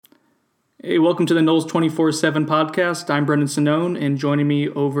Hey, welcome to the Knowles 24/7 podcast. I'm Brendan Sonnone, and joining me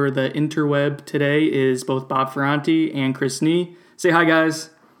over the interweb today is both Bob Ferranti and Chris Nee. Say hi, guys.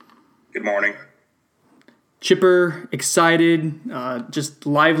 Good morning. Chipper, excited, just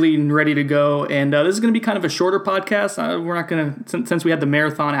lively and ready to go. And this is going to be kind of a shorter podcast. We're not going to, since we had the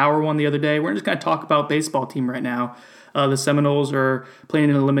marathon hour one the other day, we're just going to talk about baseball team right now. The Seminoles are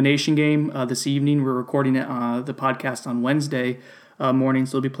playing an elimination game this evening. We're recording it, the podcast on Wednesday morning,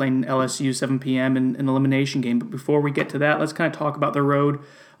 so they'll be playing LSU 7 p.m. in an elimination game. But before we get to that, let's kind of talk about the road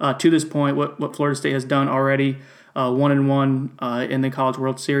to this point, what Florida State has done already. 1-1 in the College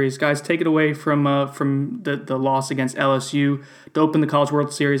World Series. Guys, take it away from the loss against LSU to open the College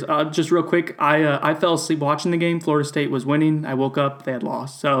World Series. Just real quick, I fell asleep watching the game. Florida State was winning. I woke up, they had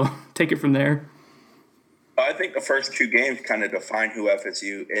lost. So take it from there. I think the first two games kind of define who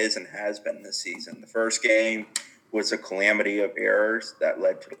FSU is and has been this season. The first game was a calamity of errors that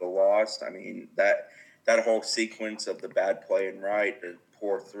led to the loss. I mean, that whole sequence of the bad play and right, the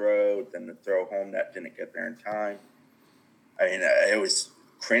poor throw, then the throw home that didn't get there in time. I mean, it was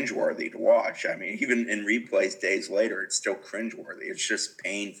cringeworthy to watch. I mean, even in replays days later, it's still cringeworthy. It's just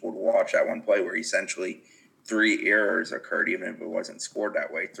painful to watch that one play where essentially three errors occurred, even if it wasn't scored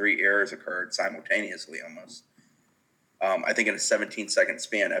that way. Three errors occurred simultaneously almost. I think in a 17-second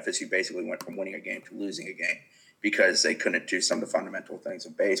span, FSU basically went from winning a game to losing a game because they couldn't do some of the fundamental things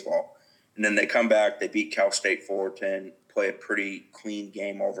of baseball. And then they come back, they beat Cal State 4-10, play a pretty clean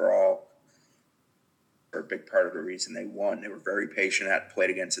game overall. For a big part of the reason they won. They were very patient, played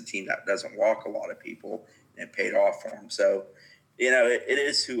against a team that doesn't walk a lot of people, and it paid off for them. So, it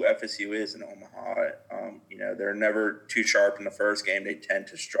is who FSU is in Omaha. They're never too sharp in the first game. They tend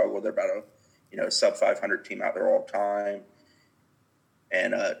to struggle. They're about a sub-500 team out there all the time.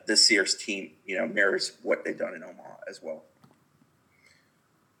 And this year's team, mirrors what they've done in Omaha as well.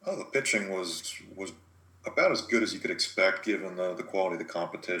 Oh, the pitching was about as good as you could expect given the quality of the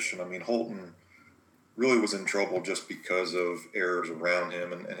competition. I mean, Holton really was in trouble just because of errors around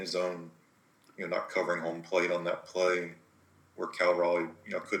him and his own, not covering home plate on that play where Cal Raleigh,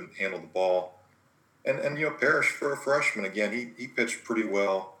 couldn't handle the ball. And Parrish, for a freshman, again, he pitched pretty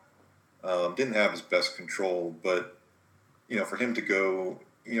well. Didn't have his best control, but, for him to go,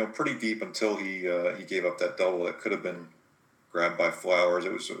 pretty deep until he gave up that double that could have been grabbed by Flowers.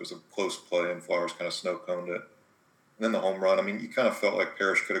 It was a close play, and Flowers kind of snow-coned it. And then the home run, I mean, you kind of felt like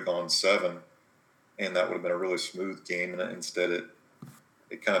Parrish could have gone 7, and that would have been a really smooth game. And instead, it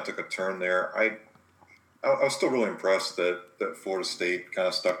kind of took a turn there. I was still really impressed that Florida State kind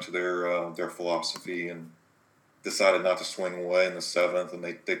of stuck to their philosophy and decided not to swing away in the 7th, and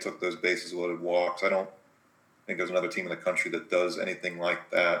they took those bases-loaded walks. I don't think there's another team in the country that does anything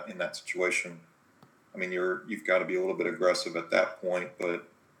like that in that situation. I mean, you've got to be a little bit aggressive at that point, but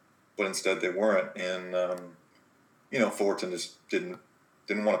instead they weren't, and Fullerton just didn't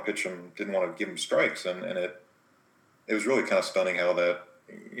want to pitch him, didn't want to give him strikes, and it was really kind of stunning how that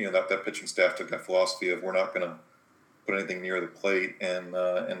that pitching staff took that philosophy of we're not going to put anything near the plate, and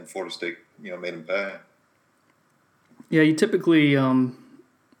Florida State made him pay. Yeah, you typically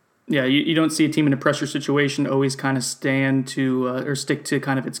you don't see a team in a pressure situation always kind of stand to or stick to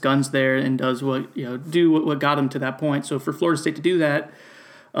kind of its guns there and does what got them to that point. So for Florida State to do that,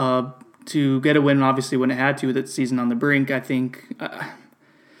 to get a win, obviously when it had to with its season on the brink, I think I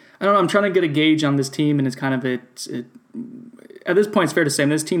don't know. I'm trying to get a gauge on this team, and it's kind of at this point it's fair to say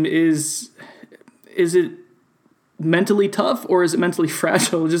this team is it mentally tough or is it mentally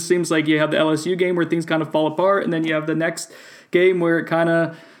fragile? It just seems like you have the LSU game where things kind of fall apart, and then you have the next game where it kind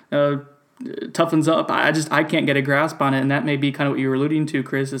of toughens up. I can't get a grasp on it, and that may be kind of what you were alluding to,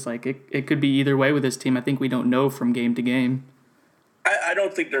 Chris. Is like it could be either way with this team. I think we don't know from game to game. I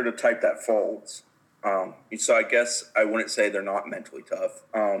don't think they're the type that folds. So I guess I wouldn't say they're not mentally tough,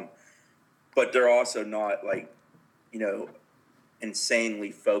 but they're also not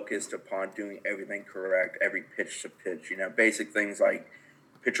insanely focused upon doing everything correct, every pitch to pitch. Basic things like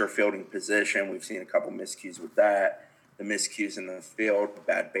pitcher fielding position. We've seen a couple miscues with that. The miscues in the field,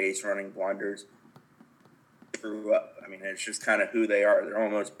 bad base running blunders. Screw up. I mean, it's just kind of who they are. They're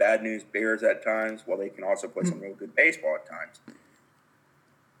almost bad news bears at times, while they can also play some real good baseball at times.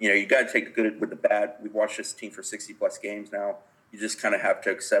 You got to take the good with the bad. We've watched this team for 60-plus games now. You just kind of have to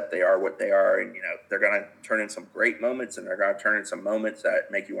accept they are what they are, and, they're going to turn in some great moments, and they're going to turn in some moments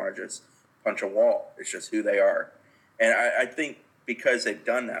that make you want to just punch a wall. It's just who they are. And I think because they've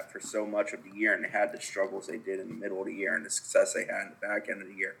done that for so much of the year and they had the struggles they did in the middle of the year and the success they had in the back end of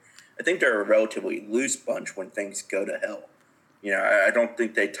the year, I think they're a relatively loose bunch when things go to hell. I don't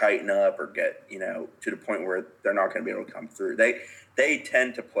think they tighten up or get, to the point where they're not going to be able to come through. they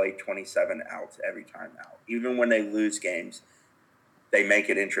tend to play 27 outs every time out. Even when they lose games, they make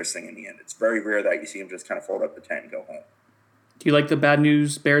it interesting in the end. It's very rare that you see them just kind of fold up the tent and go home. Do you like the bad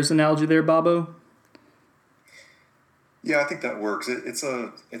news Bears analogy there, Bobo? Yeah, I think that works. It's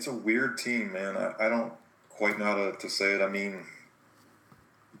a weird team, man. I don't quite know how to say it. I mean,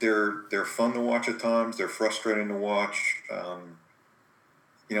 they're fun to watch at times. They're frustrating to watch.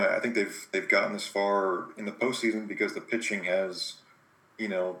 I think they've gotten this far in the postseason because the pitching has,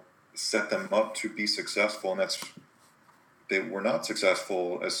 set them up to be successful, and they were not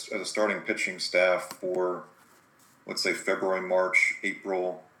successful as a starting pitching staff for, let's say, February, March,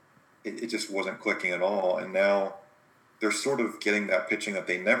 April. It just wasn't clicking at all, and now they're sort of getting that pitching that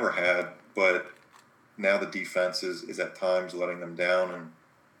they never had, but now the defense is at times letting them down,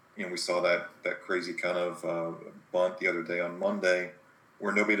 and we saw that crazy kind of bunt the other day on Monday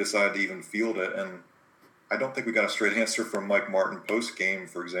where nobody decided to even field it. And I don't think we got a straight answer from Mike Martin post-game,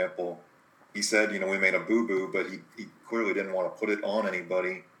 for example. He said, we made a boo-boo, but he clearly didn't want to put it on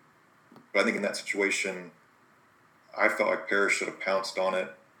anybody. But I think in that situation, I felt like Parrish should have pounced on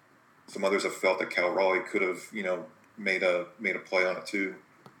it. Some others have felt that Cal Raleigh could have, made a play on it too.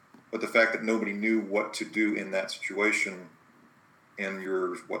 But the fact that nobody knew what to do in that situation, and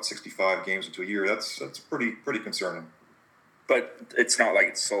you're 65 games into a year, that's pretty concerning. But it's not like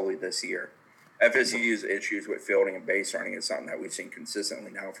it's solely this year. FSU's issues with fielding and base running is something that we've seen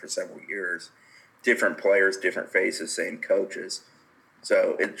consistently now for several years. Different players, different faces, same coaches.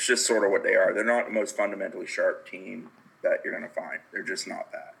 So it's just sort of what they are. They're not the most fundamentally sharp team that you're going to find. They're just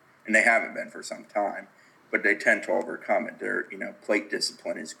not that. And they haven't been for some time. But they tend to overcome it. Their plate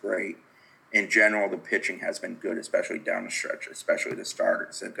discipline is great. In general, the pitching has been good, especially down the stretch, especially the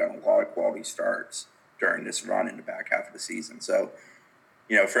starters. They've got a lot of quality starts during this run in the back half of the season. So,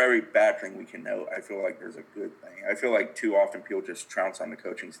 for every bad thing we can note, I feel like there's a good thing. I feel like too often people just trounce on the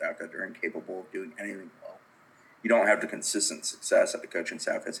coaching staff that they're incapable of doing anything well. You don't have the consistent success that the coaching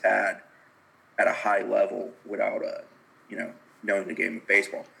staff has had at a high level without, knowing the game of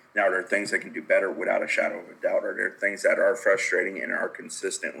baseball. Now, there are things they can do better without a shadow of a doubt. Are there things that are frustrating and are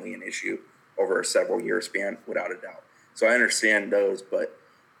consistently an issue over a several-year span? Without a doubt. So I understand those, but,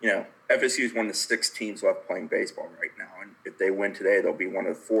 FSU is one of the 6 teams left playing baseball right now. And if they win today, they'll be one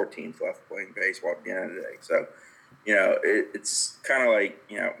of the 4 teams left playing baseball at the end of the day. So, it's kind of like,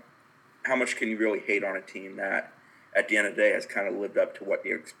 how much can you really hate on a team that at the end of the day has kind of lived up to what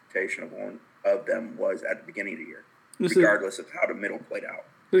the expectation of them was at the beginning of the year, regardless of how the middle played out.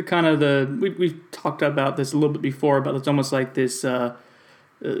 Kind of we've talked about this a little bit before, but it's almost like this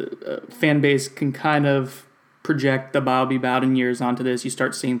fan base can kind of project the Bobby Bowden years onto this. You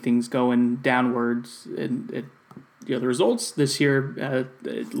start seeing things going downwards, and the results this year,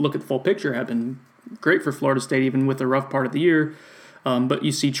 look at the full picture, have been great for Florida State, even with the rough part of the year. But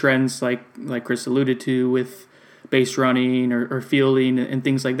you see trends like Chris alluded to with base running or fielding and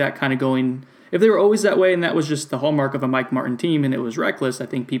things like that kind of going. If they were always that way and that was just the hallmark of a Mike Martin team and it was reckless, I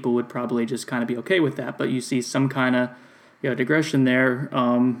think people would probably just kind of be okay with that. But you see some kind of digression there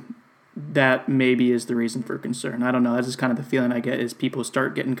that maybe is the reason for concern. I don't know. That's just kind of the feeling I get is people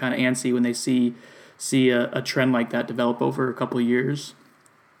start getting kind of antsy when they see a trend like that develop over a couple of years.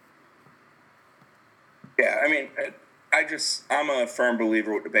 Yeah, I mean, I'm a firm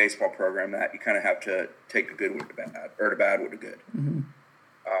believer with the baseball program that you kind of have to take the good with the bad, or the bad with the good. Mm-hmm.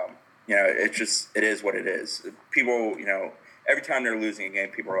 It is what it is. People, every time they're losing a game,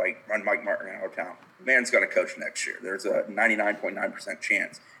 people are like, run Mike Martin out of town. The man's going to coach next year. There's a 99.9%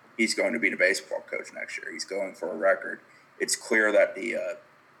 chance he's going to be the baseball coach next year. He's going for a record. It's clear that the,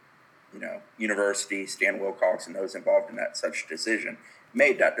 university, Stan Wilcox, and those involved in that such decision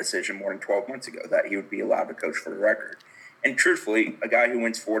made that decision more than 12 months ago that he would be allowed to coach for the record. And truthfully, a guy who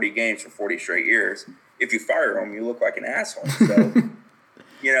wins 40 games for 40 straight years, if you fire him, you look like an asshole. So,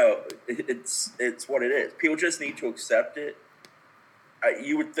 it's what it is. People just need to accept it.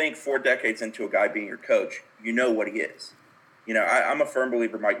 You would think 4 decades into a guy being your coach, you know what he is. I'm a firm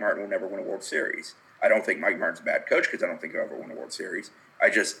believer Mike Martin will never win a World Series. I don't think Mike Martin's a bad coach because I don't think he'll ever win a World Series. I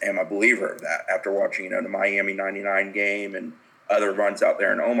just am a believer of that after watching, the Miami 99 game and other runs out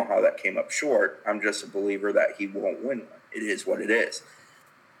there in Omaha that came up short. I'm just a believer that he won't win one. It is what it is.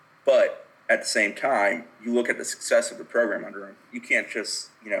 But at the same time, you look at the success of the program under him. You can't just,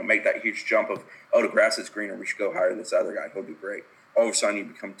 make that huge jump of, the grass is greener, we should go hire this other guy. He'll do great. All of a sudden, you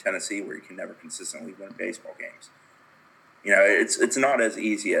become Tennessee where you can never consistently win baseball games. It's not as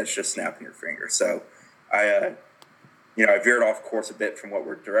easy as just snapping your finger. So I veered off course a bit from what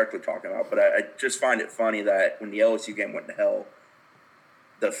we're directly talking about, but I just find it funny that when the LSU game went to hell,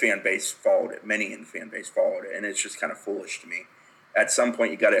 the fan base followed it. Many in the fan base followed it, and it's just kind of foolish to me. at some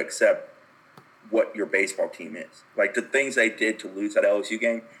point you got to accept what your baseball team is. Like the things they did to lose that LSU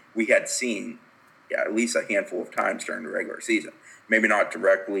game, we had seen at least a handful of times during the regular season. Maybe not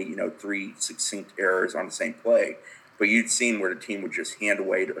directly, 3 succinct errors on the same play, but you'd seen where the team would just hand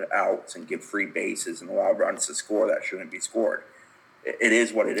away to outs and give free bases and allow runs to score that shouldn't be scored. It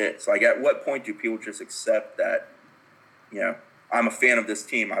is what it is. Like, at what point do people just accept that, I'm a fan of this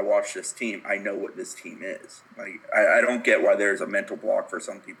team, I watch this team, I know what this team is? Like, I don't get why there's a mental block for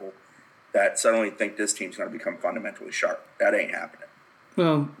some people that suddenly think this team's going to become fundamentally sharp. That ain't happening.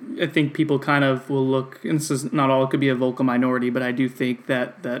 Well, I think people kind of will look, and this is not all, it could be a vocal minority, but I do think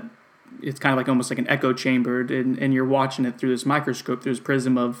that it's kind of like almost like an echo chamber, and you're watching it through this microscope, through this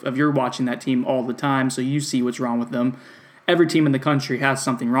prism of you're watching that team all the time, so you see what's wrong with them. Every team in the country has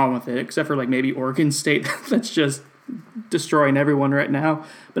something wrong with it, except for like maybe Oregon State that's just destroying everyone right now,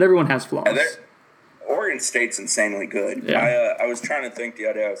 but everyone has flaws. Oregon State's insanely good. Yeah. I was trying to think the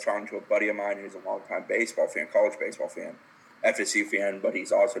other day, I was talking to a buddy of mine who's a longtime baseball fan, college baseball fan, FSU fan, but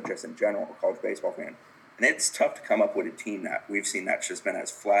he's also just in general a college baseball fan. And it's tough to come up with a team that we've seen that's just been as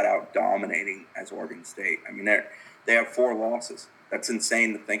flat out dominating as Oregon State. I mean, they have 4 losses. That's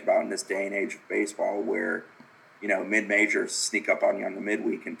insane to think about in this day and age of baseball where, mid-majors sneak up on you on the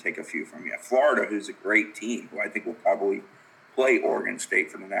midweek and take a few from you. Florida, who's a great team, who I think will probably play Oregon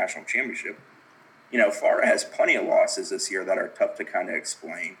State for the national championship. Florida has plenty of losses this year that are tough to kind of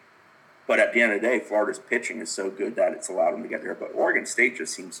explain. But at the end of the day, Florida's pitching is so good that it's allowed them to get there. But Oregon State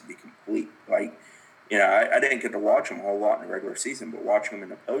just seems to be complete. Like, I didn't get to watch them a whole lot in the regular season, but watching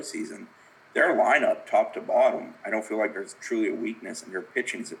them in the postseason, their lineup, top to bottom, I don't feel like there's truly a weakness, and their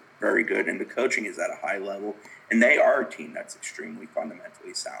pitching is very good, and the coaching is at a high level. And they are a team that's extremely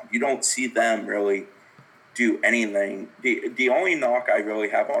fundamentally sound. You don't see them really do anything. The only knock I really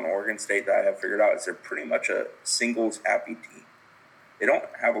have on Oregon State that I have figured out is they're pretty much a singles-happy team. They don't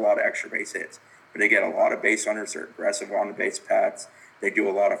have a lot of extra base hits, but they get a lot of base runners. They're aggressive on the base paths. They do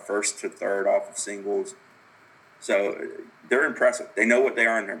a lot of first to third off of singles. So they're impressive. They know what they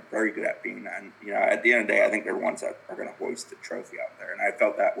are, and they're very good at being that. And, at the end of the day, I think they're ones that are going to hoist the trophy out there. And I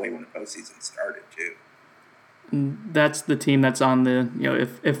felt that way when the postseason started, too. That's the team that's on the,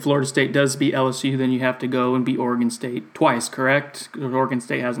 if Florida State does beat LSU, then you have to go and beat Oregon State twice, correct? Because Oregon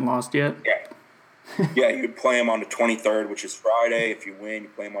State hasn't lost yet. Yeah. Yeah, you play them on the 23rd, which is Friday. If you win, you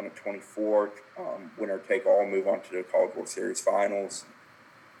play them on the 24th. Winner take all, move on to the College World Series finals.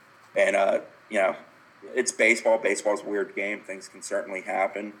 And, it's baseball. Baseball's a weird game. Things can certainly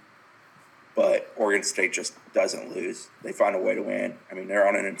happen. But Oregon State just doesn't lose. They find a way to win. I mean, they're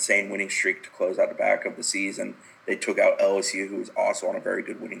on an insane winning streak to close out the back of the season. They took out LSU, who was also on a very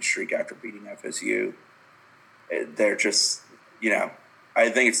good winning streak after beating FSU. They're just, I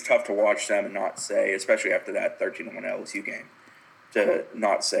think it's tough to watch them and not say, especially after that 13-1 LSU game, to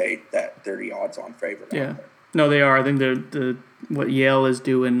not say that they're the odds-on favorite. Yeah. No, they are. I think what Yale is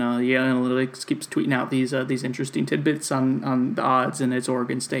doing, Yale Analytics keeps tweeting out these interesting tidbits on the odds, and it's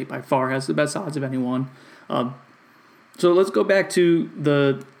Oregon State by far has the best odds of anyone. So let's go back to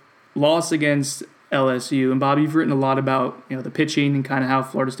the loss against LSU. And Bob, you've written a lot about the pitching and kind of how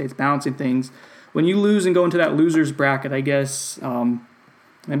Florida State's balancing things. When you lose and go into that losers bracket, I guess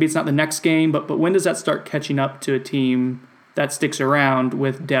maybe it's not the next game, but when does that start catching up to a team that sticks around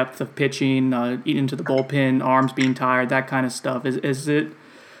with depth of pitching, eating into the bullpen, arms being tired, that kind of stuff? Is it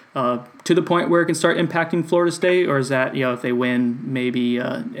to the point where it can start impacting Florida State, or is that if they win maybe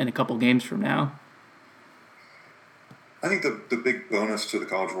in a couple games from now? I think the big bonus to the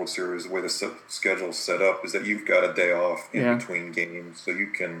College World Series, the way the schedule is set up, is that you've got a day off in between games, so you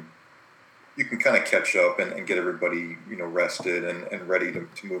can kind of catch up and get everybody rested and ready to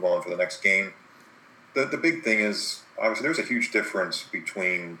move on for the next game. The big thing is, obviously, there's a huge difference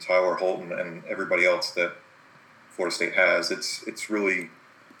between Tyler Holton and everybody else that Florida State has. It's really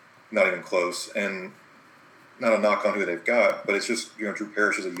not even close, and not a knock on who they've got, but it's just Drew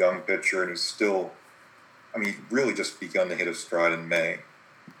Parrish is a young pitcher, and he's still, he really just begun to hit his stride in May.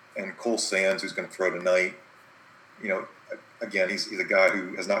 And Cole Sands, who's going to throw tonight, again, he's a guy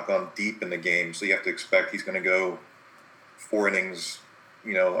who has not gone deep in the game, so you have to expect he's going to go 4 innings.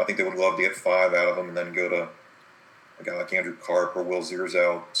 I think they would love to get 5 out of him and then go to a guy like Andrew Karp or Will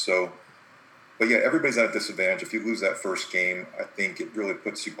Zierzow. So, but yeah, everybody's at a disadvantage. If you lose that first game, I think it really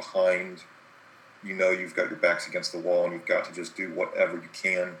puts you behind. You've got your backs against the wall, and you've got to just do whatever you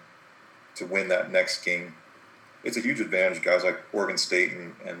can to win that next game. It's a huge advantage guys like Oregon State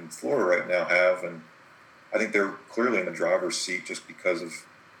and Florida right now have, and I think they're clearly in the driver's seat just because of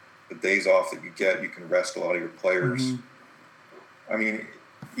the days off that you get. You can rest a lot of your players. Mm-hmm.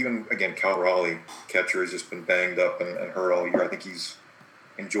 even again, Cal Raleigh, catcher, has just been banged up and hurt all year. I think he's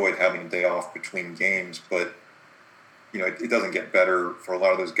enjoyed having a day off between games, but it doesn't get better for a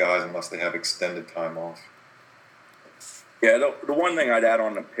lot of those guys unless they have extended time off. Yeah, the one thing I'd add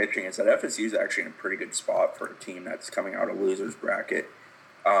on the pitching is that FSU is actually in a pretty good spot for a team that's coming out of losers bracket.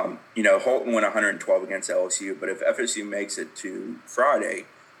 Holton went 112 against LSU, but if FSU makes it to Friday,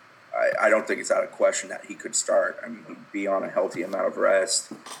 I don't think it's out of question that he could start. I mean, he'd be on a healthy amount of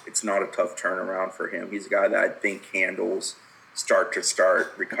rest. It's not a tough turnaround for him. He's a guy that I think handles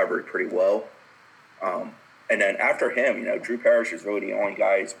start-to-start recovery pretty well. And then after him, Drew Parrish is really the only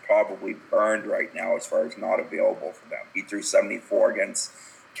guy who's probably burned right now as far as not available for them. He threw 74 against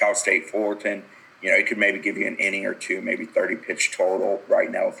Cal State Fullerton. He could maybe give you an inning or two, maybe 30 pitch total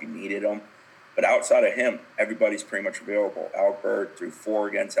right now if you needed him. But outside of him, everybody's pretty much available. Alec Bird threw 4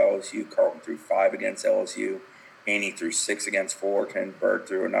 against LSU. Carlton threw 5 against LSU. Haney threw 6 against Fullerton. Bird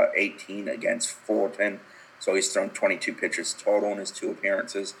threw another 18 against Fullerton. So he's thrown 22 pitches total in his 2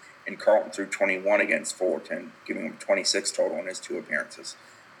 appearances. And Carlton threw 21 against Fullerton, giving him 26 total in his 2 appearances.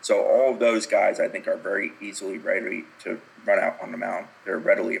 So all of those guys, I think, are very easily ready to run out on the mound. They're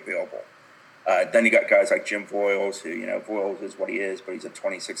readily available. Then you got guys like Jim Voiles, who, Voiles is what he is, but he's a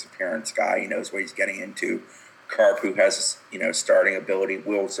 26 appearance guy. He knows what he's getting into. Carp, who has, starting ability.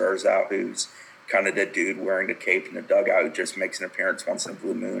 Will Zerzow, who's kind of the dude wearing the cape in the dugout, who just makes an appearance once in a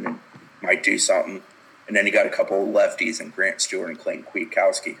blue moon and might do something. And then you got a couple of lefties in Grant Stewart and Clayton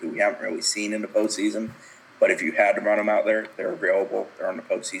Kwiatkowski, who we haven't really seen in the postseason. But if you had to run them out there, they're available. They're on the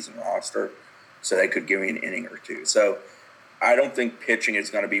postseason roster. So they could give you an inning or two. So I don't think pitching is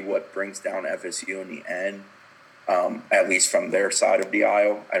going to be what brings down FSU in the end, at least from their side of the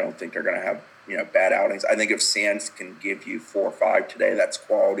aisle. I don't think they're going to have bad outings. I think if Sands can give you 4 or 5 today, that's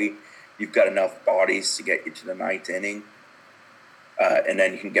quality. You've got enough bodies to get you to the 9th inning. And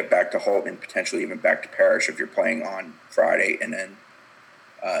then you can get back to Holt and potentially even back to Parrish if you're playing on Friday. And then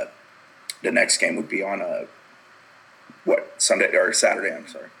the next game would be on Sunday or Saturday. I'm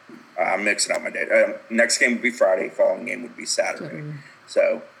sorry. I'm mixing up my date. Next game would be Friday. Following game would be Saturday.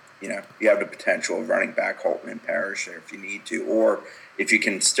 So, you have the potential of running back Holton and Parrish there if you need to. Or if you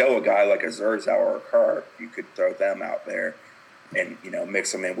can stow a guy like a Zerzow or a Carp, you could throw them out there and,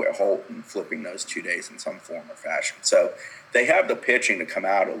 mix them in with Holt and flipping those 2 days in some form or fashion. So they have the pitching to come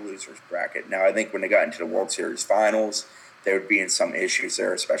out of losers bracket. Now, I think when they got into the World Series finals, there would be in some issues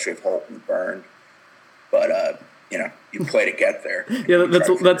there, especially if Holton burned. But, you play to get there. Yeah,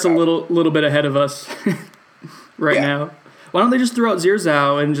 that's a little bit ahead of us now. Why don't they just throw out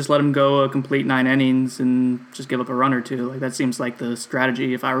Zerzow and just let him go a complete 9 innings and just give up a run or two? Like, that seems like the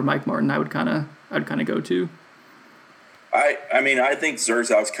strategy. If I were Mike Martin, I'd kind of go to. I think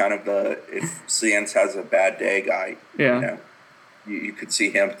Zerzow's kind of if Sands has a bad day guy. Yeah. You could see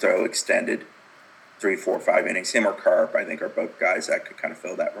him throw extended 3, 4, 5 innings. Him or Carp, I think, are both guys that could kind of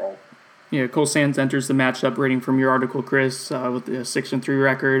fill that role. Yeah, Cole Sands enters the matchup rating from your article, Chris, with a 6-3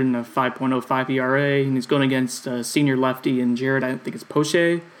 record and a 5.05 ERA, and he's going against senior lefty and Jared. I think it's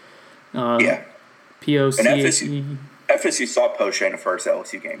Poche. Yeah. POC. FSU saw Poche in the first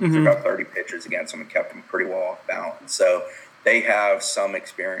LSU game. He threw about 30 pitches against him and kept him pretty well off balance. So they have some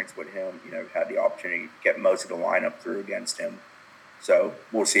experience with him. Had the opportunity to get most of the lineup through against him. So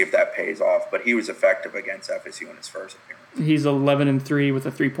we'll see if that pays off. But he was effective against FSU in his first appearance. He's 11-3 with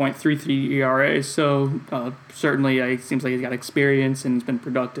a 3.33 ERA. So certainly it seems like he's got experience and he's been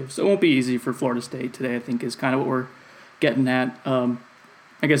productive. So it won't be easy for Florida State today, I think, is kind of what we're getting at.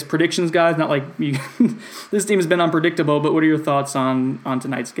 I guess predictions, guys, not like you. This team has been unpredictable, but what are your thoughts on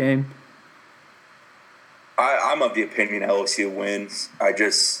tonight's game? I'm of the opinion LSU wins. I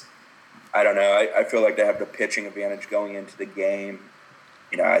don't know. I feel like they have the pitching advantage going into the game.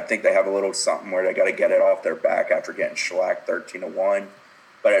 I think they have a little something where they got to get it off their back after getting shellacked 13-1.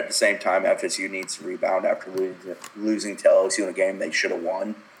 But at the same time, FSU needs to rebound after losing to LSU in a game they should have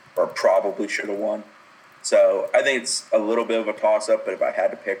won or probably should have won. So I think it's a little bit of a toss-up, but if I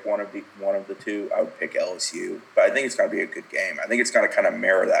had to pick one of the two, I would pick LSU. But I think it's going to be a good game. I think it's going to kind of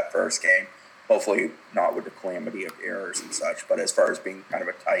mirror that first game. Hopefully not with the calamity of errors and such, but as far as being kind of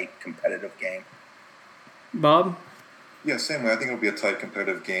a tight, competitive game. Bob? Yeah, same way. I think it'll be a tight,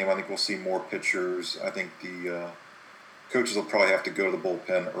 competitive game. I think we'll see more pitchers. I think the coaches will probably have to go to the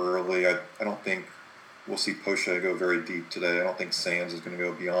bullpen early. I don't think we'll see Poche go very deep today. I don't think Sands is going to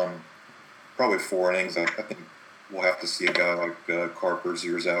go beyond probably 4 innings. I think we'll have to see a guy like Carper,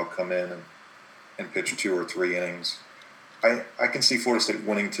 Zerzow come in and pitch 2 or 3 innings. I can see Florida State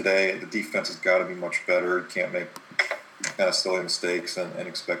winning today. The defense has got to be much better. You can't make kind of silly mistakes and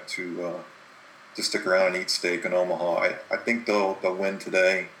expect to to stick around and eat steak in Omaha. I think they'll win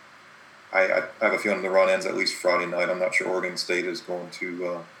today. I have a feeling the run ends at least Friday night. I'm not sure Oregon State is going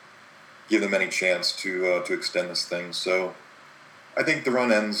to give them any chance to extend this thing. So I think the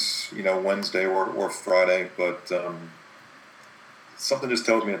run ends, Wednesday or Friday. But something just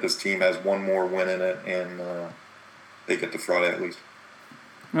tells me that this team has one more win in it, and they get to Friday at least.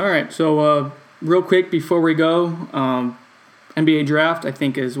 All right. So real quick before we go, NBA draft I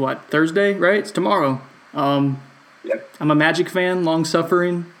think is Thursday, right? It's tomorrow. Yeah. I'm a Magic fan, long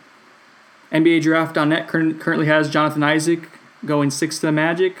suffering. NBA Draft.net currently has Jonathan Isaac going 6 to the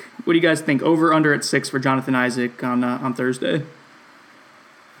Magic. What do you guys think? Over, under at 6 for Jonathan Isaac on Thursday?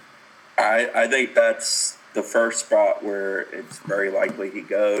 I think that's the first spot where it's very likely he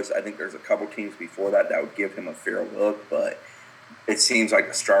goes. I think there's a couple teams before that would give him a fair look, but it seems like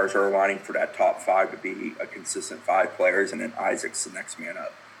the stars are aligning for that top 5 to be a consistent 5 players, and then Isaac's the next man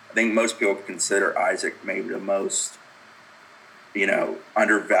up. I think most people consider Isaac maybe the most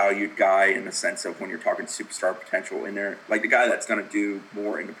undervalued guy in the sense of when you're talking superstar potential in there, like the guy that's going to do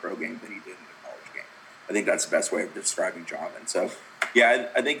more in the pro game than he did in the college game. I think that's the best way of describing Jonathan. So, yeah,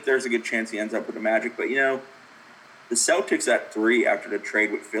 I think there's a good chance he ends up with the Magic. But, the Celtics at 3 after the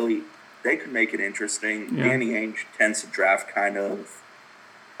trade with Philly, they could make it interesting. Yeah. Danny Ainge tends to draft kind of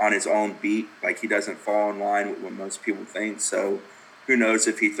on his own beat. Like, he doesn't fall in line with what most people think. So, who knows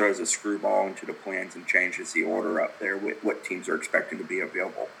if he throws a screwball into the plans and changes the order up there with what teams are expecting to be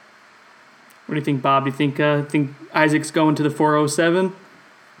available. What do you think, Bob? Do you think Isaac's going to the 407?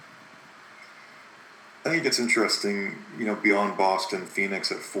 I think it's interesting, beyond Boston,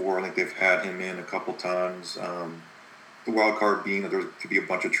 Phoenix at 4. I think they've had him in a couple times. The wild card being that there could be a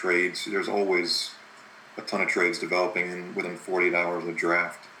bunch of trades. There's always a ton of trades developing within 48 hours of the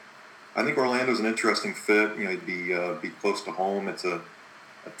draft. I think Orlando's an interesting fit. He'd be close to home. It's a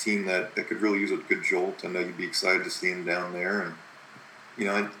team that could really use a good jolt. I know you'd be excited to see him down there.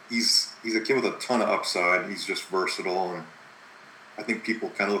 And, he's a kid with a ton of upside. He's just versatile. And I think people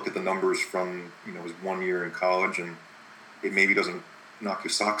kind of look at the numbers from, his 1 year in college, and it maybe doesn't knock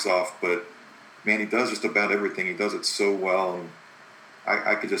your socks off. But, man, he does just about everything. He does it so well. And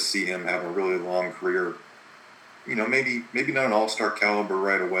I could just see him having a really long career. Maybe not an all-star caliber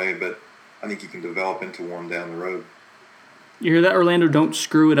right away, but I think he can develop into one down the road. You hear that, Orlando? Don't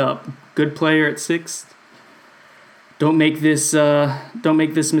screw it up. Good player at 6. Don't make this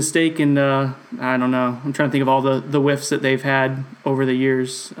mistake. And I don't know. I'm trying to think of all the whiffs that they've had over the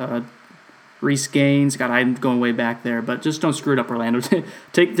years. Reese Gaines. God, I'm going way back there, but just don't screw it up, Orlando.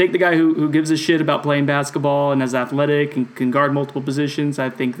 Take the guy who gives a shit about playing basketball and is athletic and can guard multiple positions.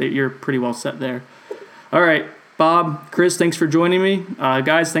 I think that you're pretty well set there. All right. Bob, Chris, thanks for joining me.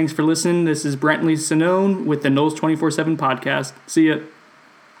 Guys, thanks for listening. This is Brentley Sinone with the Noles 24/7 podcast. See ya.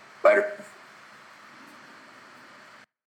 Later.